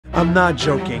I'm not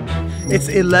joking. It's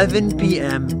 11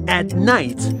 p.m. at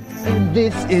night, and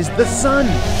this is the sun.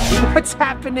 What's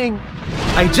happening?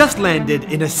 I just landed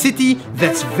in a city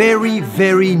that's very,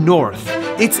 very north.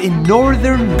 It's in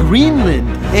northern Greenland,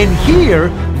 and here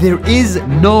there is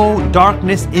no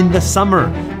darkness in the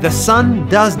summer. The sun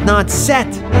does not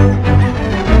set.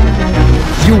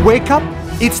 You wake up,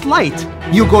 it's light.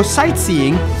 You go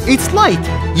sightseeing, it's light.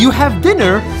 You have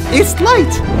dinner, it's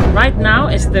light. Right now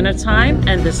it's dinner time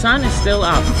and the sun is still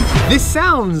up. This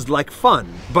sounds like fun,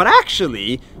 but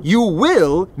actually, you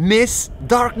will miss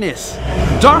darkness.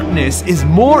 Darkness is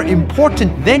more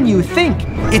important than you think.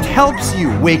 It helps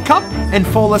you wake up and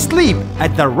fall asleep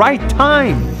at the right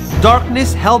time.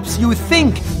 Darkness helps you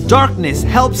think. Darkness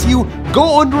helps you go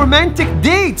on romantic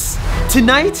dates.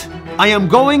 Tonight, I am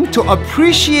going to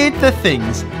appreciate the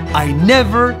things I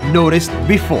never noticed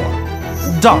before.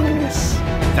 Darkness.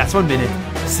 That's 1 minute.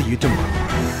 See you tomorrow.